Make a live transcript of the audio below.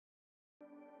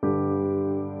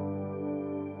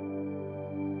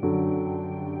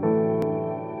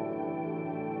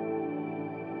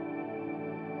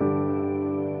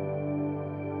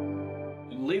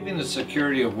the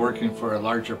security of working for a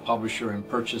larger publisher and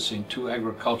purchasing 2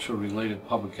 agricultural-related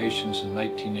publications in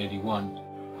 1981,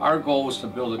 our goal was to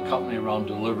build a company around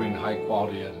delivering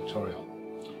high-quality editorial.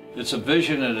 It's a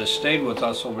vision that has stayed with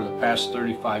us over the past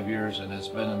 35 years and has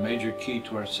been a major key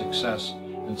to our success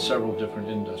in several different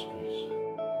industries.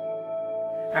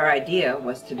 Our idea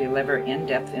was to deliver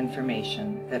in-depth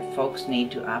information that folks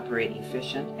need to operate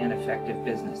efficient and effective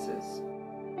businesses.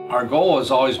 Our goal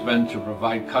has always been to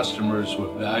provide customers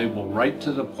with valuable,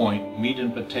 right-to-the-point,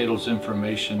 meat-and-potatoes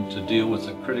information to deal with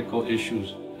the critical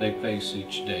issues they face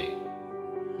each day.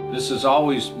 This has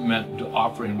always meant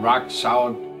offering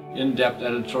rock-solid, in-depth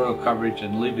editorial coverage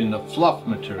and leaving the fluff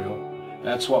material.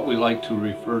 That's what we like to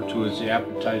refer to as the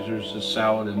appetizers, the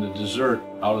salad, and the dessert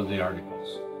out of the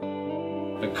articles.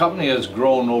 The company has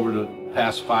grown over the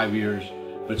past 5 years,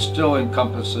 but still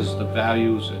encompasses the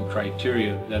values and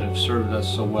criteria that have served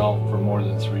us so well for more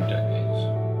than 3 decades.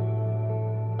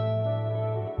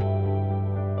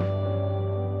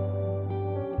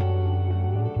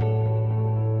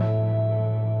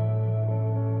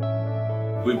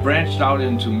 We branched out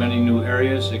into many new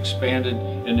areas, expanded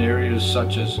in areas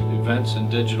such as events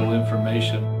and digital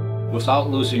information, without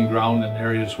losing ground in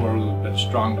areas where we've been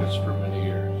strongest for many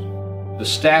years. The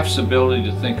staff's ability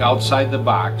to think outside the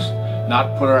box,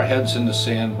 not put our heads in the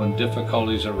sand when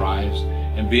difficulties arise,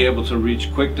 and be able to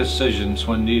reach quick decisions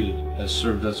when needed has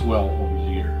served us well over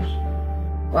the years.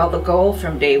 While the goal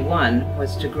from day one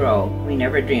was to grow, we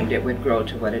never dreamed it would grow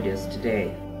to what it is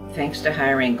today. Thanks to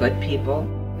hiring good people,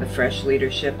 the fresh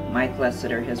leadership Mike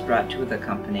Lessiter has brought to the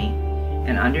company,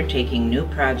 and undertaking new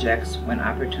projects when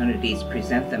opportunities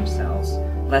present themselves,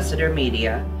 Lessiter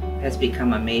Media has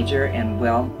become a major and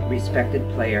well-respected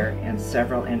player in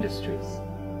several industries.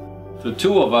 The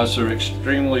 2 of us are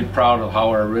extremely proud of how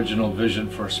our original vision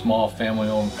for a small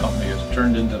family-owned company has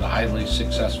turned into the highly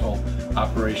successful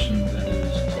operation that it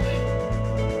is today.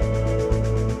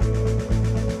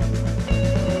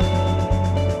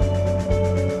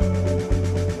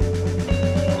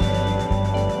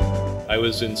 I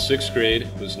was in 6th grade,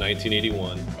 it was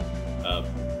 1981.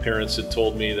 Parents had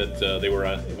told me that they were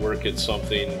at work at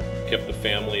something, kept the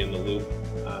family in the loop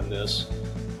on this,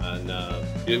 and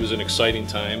it was an exciting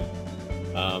time.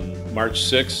 March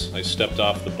 6th, I stepped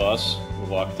off the bus,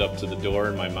 walked up to the door,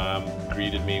 and my mom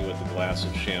greeted me with a glass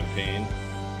of champagne.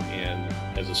 And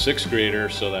as a 6th grader,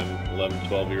 so that I'm 11,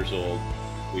 12 years old,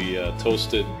 we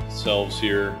toasted selves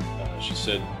here. She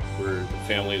said the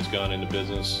family has gone into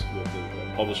business with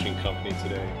a publishing company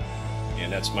today,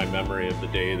 and that's my memory of the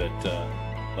day that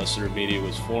Lessiter Media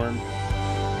was formed.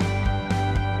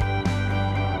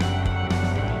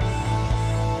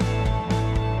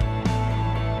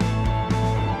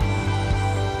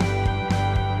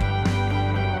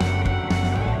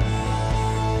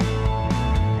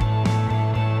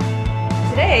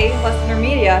 Today, Lessiter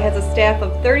Media has a staff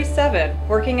of 37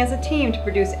 working as a team to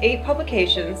produce 8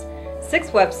 publications, 6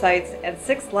 websites, and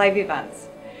 6 live events.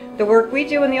 The work we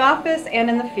do in the office and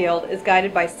in the field is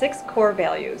guided by 6 core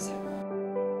values: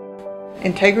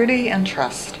 integrity and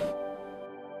trust.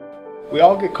 We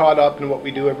all get caught up in what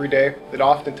we do every day, that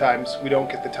oftentimes we don't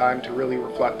get the time to really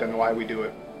reflect on why we do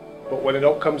it. But when a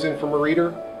note comes in from a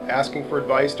reader, asking for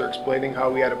advice or explaining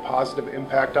how we had a positive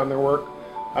impact on their work,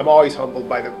 I'm always humbled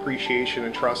by the appreciation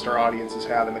and trust our audiences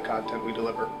have in the content we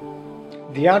deliver.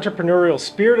 The entrepreneurial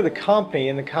spirit of the company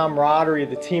and the camaraderie of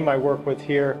the team I work with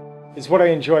here is what I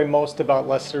enjoy most about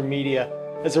Lessiter Media.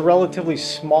 As a relatively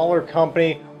smaller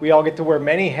company, we all get to wear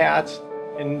many hats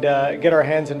and get our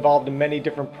hands involved in many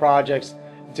different projects.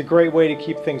 It's a great way to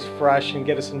keep things fresh and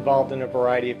get us involved in a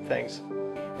variety of things.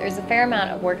 There's a fair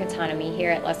amount of work autonomy here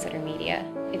at Lessiter Media.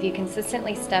 If you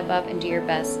consistently step up and do your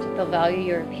best, they'll value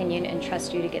your opinion and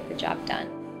trust you to get the job done.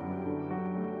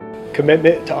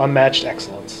 Commitment to unmatched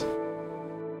excellence.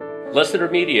 Lessiter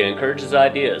Media encourages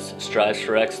ideas, strives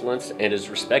for excellence, and is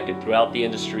respected throughout the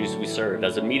industries we serve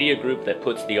as a media group that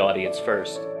puts the audience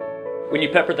first. When you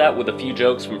pepper that with a few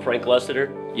jokes from Frank Lessiter,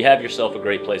 you have yourself a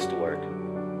great place to work.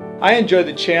 I enjoy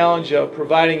the challenge of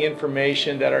providing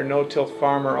information that our no-till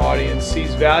farmer audience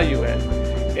sees value in.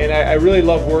 And I really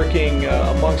love working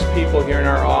amongst people here in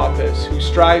our office who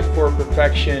strive for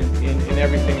perfection in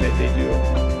everything that they do.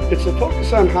 It's a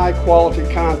focus on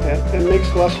high-quality content that makes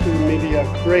Lessiter Media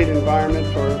a great environment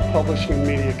for a publishing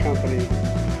media company.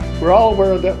 We're all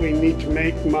aware that we need to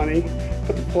make money,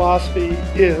 but the philosophy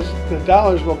is the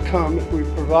dollars will come if we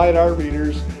provide our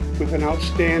readers with an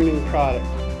outstanding product.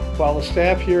 While the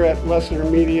staff here at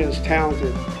Lessiter Media is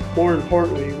talented, more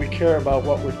importantly, we care about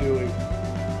what we're doing.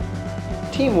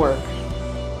 Teamwork.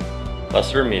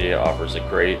 Lessiter Media offers a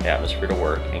great atmosphere to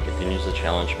work and continues to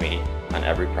challenge me on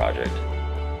every project.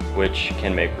 which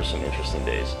can make for some interesting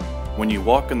days. When you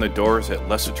walk in the doors at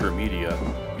Lessiter Media,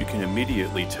 you can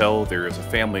immediately tell there is a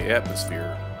family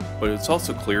atmosphere, but it's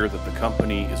also clear that the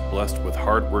company is blessed with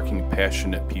hard-working,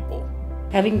 passionate people.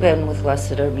 Having been with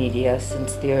Lessiter Media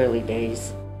since the early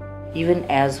days, even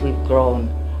as we've grown,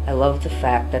 I love the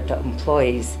fact that the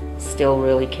employees still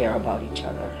really care about each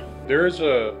other. There's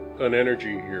an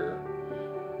energy here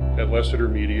at Lessiter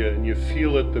Media, and you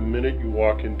feel it the minute you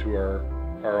walk into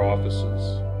our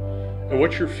offices. And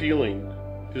what you're feeling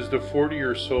is the 40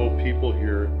 or so people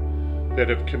here that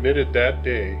have committed that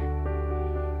day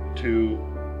to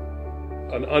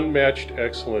an unmatched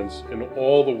excellence in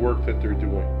all the work that they're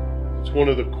doing. It's one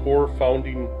of the core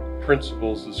founding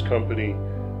principles this company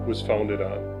was founded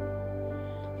on.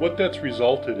 What that's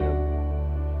resulted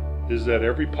in is that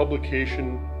every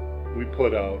publication we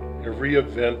put out, every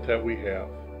event that we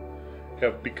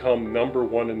have become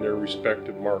 #1 in their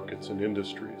respective markets and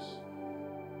industries.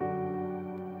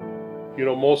 You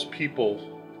know, most people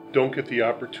don't get the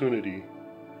opportunity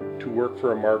to work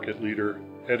for a market leader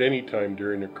at any time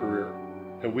during their career,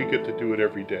 and we get to do it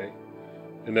every day.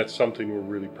 And that's something we're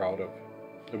really proud of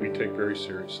and we take very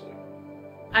seriously.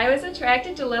 I was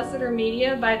attracted to Lessiter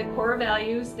Media by the core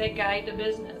values that guide the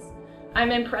business.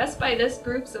 I'm impressed by this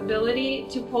group's ability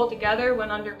to pull together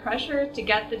when under pressure to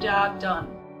get the job done.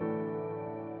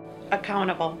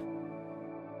 Accountable.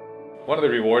 One of the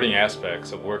rewarding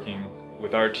aspects of working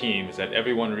with our team is that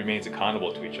everyone remains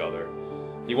accountable to each other.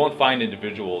 You won't find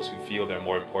individuals who feel they're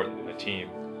more important than a team.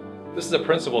 This is a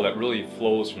principle that really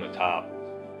flows from the top.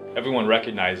 Everyone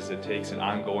recognizes it takes an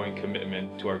ongoing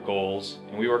commitment to our goals,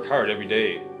 and we work hard every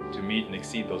day to meet and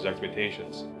exceed those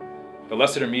expectations. The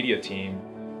Lessiter Media team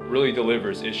really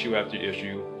delivers issue after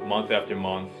issue, month after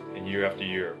month, and year after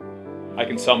year. I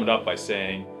can sum it up by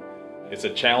saying it's a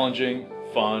challenging,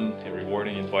 fun, and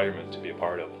rewarding environment to be a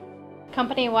part of.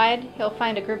 Company-wide, you'll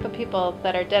find a group of people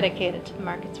that are dedicated to the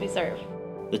markets we serve.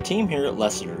 The team here at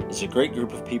Lessiter is a great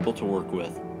group of people to work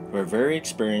with who are very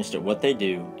experienced at what they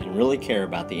do and really care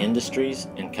about the industries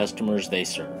and customers they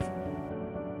serve.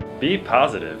 Be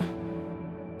positive.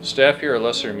 Staff here at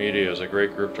Lessiter Media is a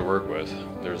great group to work with.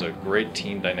 There's a great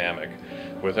team dynamic,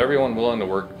 with everyone willing to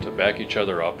work to back each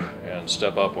other up and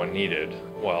step up when needed,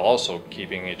 while also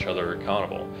keeping each other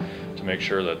accountable to make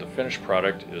sure that the finished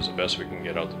product is the best we can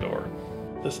get out the door.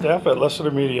 The staff at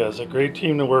Lessiter Media is a great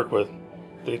team to work with.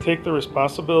 They take their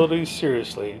responsibilities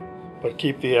seriously, but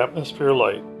keep the atmosphere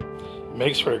light. It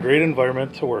makes for a great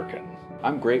environment to work in.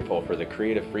 I'm grateful for the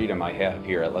creative freedom I have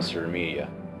here at Lessiter Media.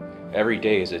 Every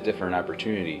day is a different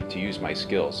opportunity to use my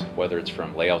skills, whether it's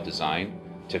from layout design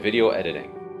to video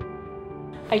editing.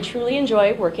 I truly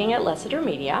enjoy working at Lessiter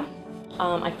Media.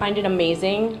 I find it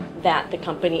amazing that the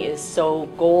company is so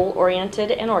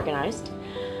goal-oriented and organized.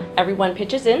 Everyone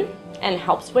pitches in and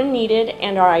helps when needed,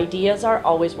 and our ideas are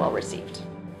always well received.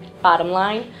 Bottom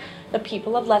line, the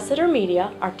people of Lessiter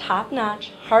Media are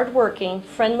top-notch, hard-working,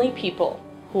 friendly people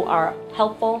who are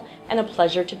helpful and a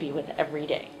pleasure to be with every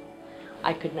day.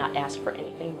 I could not ask for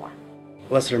anything more.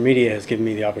 Lessiter Media has given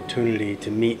me the opportunity to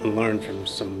meet and learn from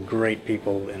some great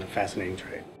people in a fascinating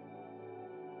trade.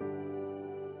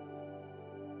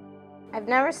 I've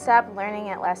never stopped learning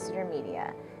at Lessiter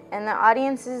Media, and the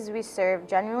audiences we serve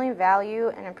genuinely value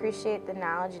and appreciate the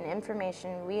knowledge and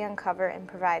information we uncover and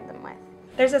provide them with.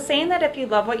 There's a saying that if you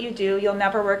love what you do, you'll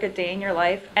never work a day in your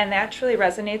life, and that truly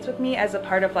resonates with me as a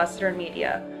part of Lessiter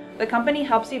Media. The company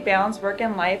helps you balance work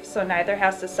and life so neither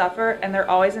has to suffer, and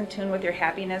they're always in tune with your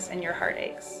happiness and your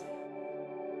heartaches.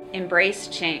 Embrace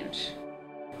change.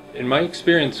 In my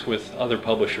experience with other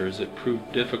publishers, it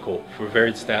proved difficult for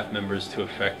varied staff members to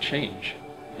effect change.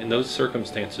 In those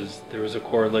circumstances, there was a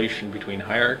correlation between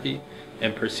hierarchy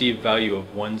and perceived value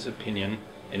of one's opinion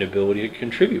and ability to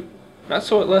contribute. Not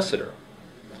so at Lessiter.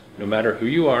 No matter who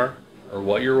you are or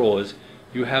what your role is,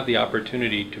 you have the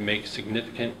opportunity to make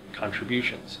significant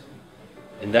contributions.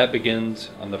 And that begins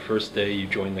on the first day you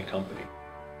join the company.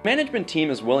 Management team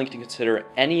is willing to consider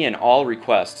any and all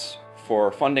requests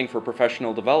for funding for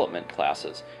professional development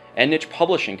classes and niche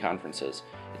publishing conferences.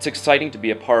 It's exciting to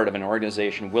be a part of an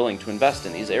organization willing to invest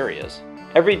in these areas.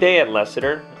 Every day at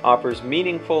Lessiter offers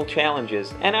meaningful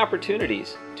challenges and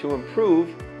opportunities to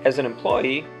improve as an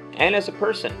employee and as a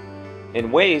person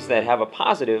in ways that have a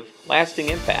positive, lasting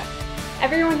impact.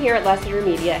 Everyone here at Lessiter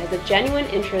Media has a genuine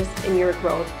interest in your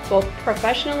growth, both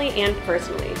professionally and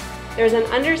personally. There's an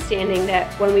understanding that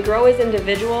when we grow as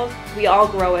individuals, we all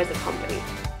grow as a company.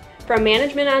 From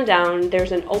management on down,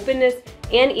 there's an openness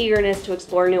and eagerness to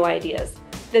explore new ideas.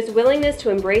 This willingness to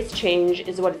embrace change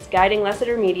is what is guiding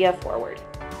Lessiter Media forward.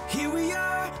 Here we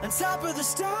are, on top of the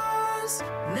stars.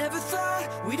 Never thought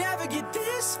we'd ever get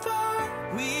this far.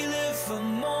 We live for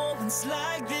moments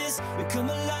like this. We come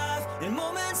alive in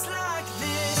moments like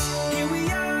this. Here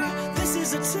we are, this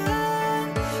is a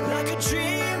time, like a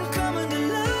dream coming to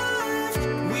life.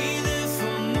 We live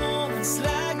for moments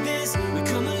like this. We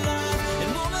come alive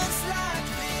in moments like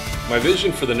this. My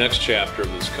vision for the next chapter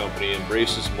of this company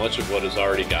embraces much of what has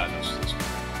already gotten us this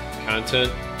far.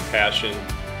 Content, passion,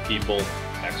 people,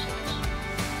 excellence.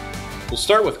 We'll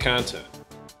start with content.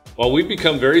 While we've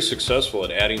become very successful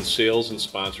at adding sales and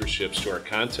sponsorships to our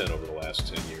content over the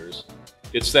last 10 years,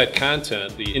 it's that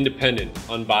content, the independent,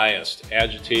 unbiased,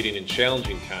 agitating, and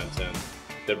challenging content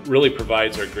that really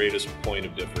provides our greatest point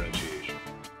of differentiation.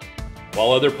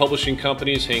 While other publishing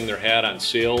companies hang their hat on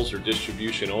sales or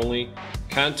distribution only,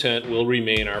 content will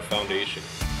remain our foundation.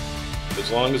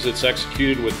 As long as it's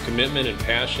executed with commitment and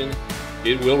passion,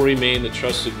 it will remain the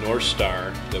trusted North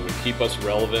Star that will keep us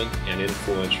relevant and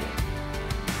influential.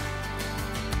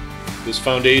 This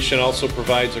foundation also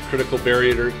provides a critical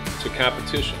barrier to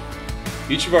competition.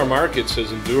 Each of our markets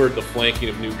has endured the flanking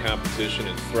of new competition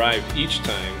and thrived each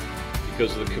time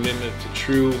because of the commitment to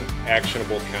true,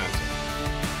 actionable content.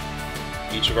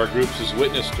 Each of our groups has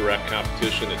witnessed direct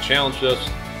competition that challenged us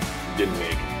and didn't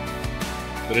make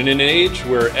it. But in an age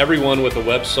where everyone with a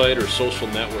website or social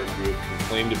network group can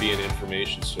claim to be an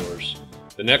information source,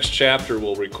 the next chapter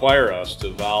will require us to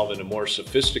evolve in a more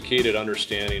sophisticated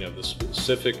understanding of the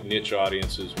specific niche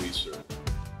audiences we serve.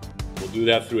 We'll do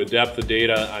that through a depth of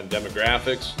data on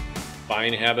demographics,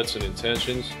 buying habits and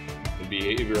intentions, and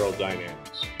behavioral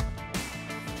dynamics.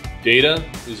 Data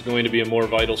is going to be a more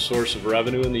vital source of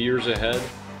revenue in the years ahead,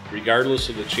 regardless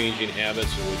of the changing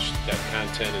habits in which that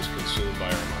content is consumed by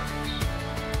our markets.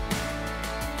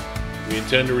 We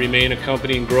intend to remain a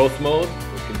company in growth mode.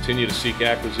 Continue to seek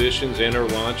acquisitions and or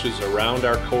launches around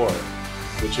our core,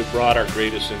 which have brought our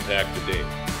greatest impact to date.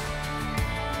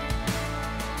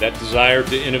 That desire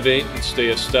to innovate and stay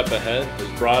a step ahead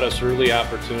has brought us early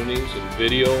opportunities in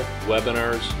video,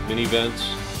 webinars, mini-events,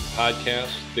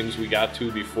 podcasts, things we got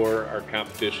to before our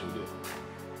competition did.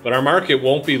 But our market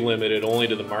won't be limited only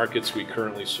to the markets we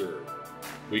currently serve.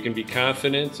 We can be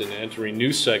confident in entering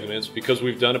new segments because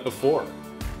we've done it before.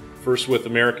 First with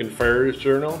American Fire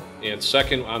Journal, and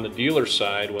second on the dealer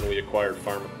side when we acquired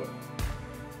PharmaQuip.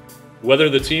 Whether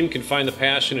the team can find the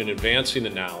passion in advancing the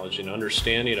knowledge and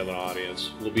understanding of an audience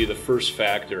will be the first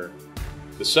factor.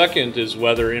 The second is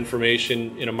whether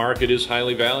information in a market is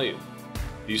highly valued.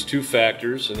 These two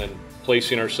factors, and then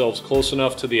placing ourselves close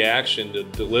enough to the action to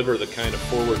deliver the kind of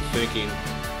forward-thinking,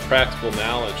 practical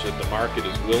knowledge that the market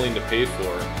is willing to pay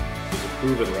for, is a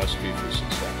proven recipe for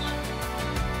success.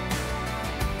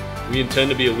 We intend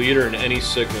to be a leader in any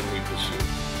segment we pursue.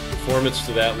 Performance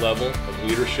to that level of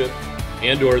leadership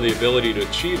and/or the ability to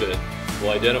achieve it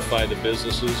will identify the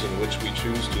businesses in which we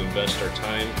choose to invest our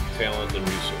time, talent, and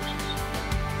resources.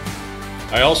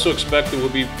 I also expect that we'll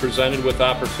be presented with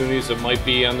opportunities that might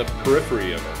be on the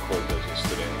periphery of our core business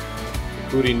today,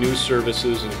 including new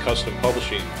services in custom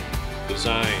publishing,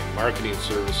 design, marketing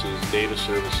services, data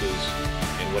services,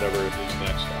 and whatever is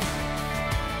next.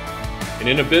 And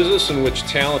in a business in which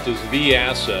talent is the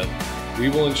asset, we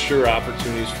will ensure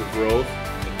opportunities for growth,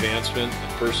 advancement,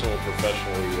 and personal and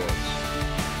professional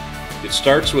rewards. It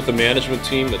starts with a management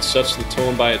team that sets the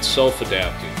tone by itself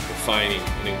adapting, refining,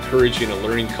 and encouraging a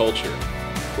learning culture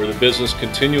where the business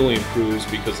continually improves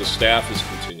because the staff is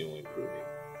continually improving.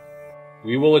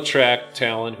 We will attract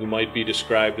talent who might be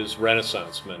described as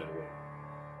Renaissance men and women,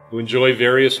 who enjoy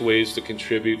various ways to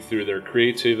contribute through their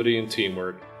creativity and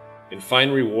teamwork, and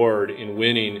find reward in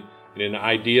winning in an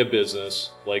idea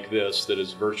business like this that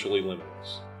is virtually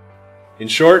limitless. In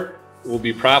short, we'll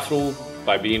be profitable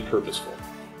by being purposeful.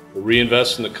 We'll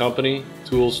reinvest in the company,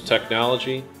 tools,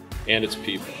 technology, and its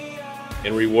people,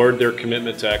 and reward their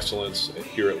commitment to excellence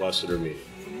here at Lessiter Media.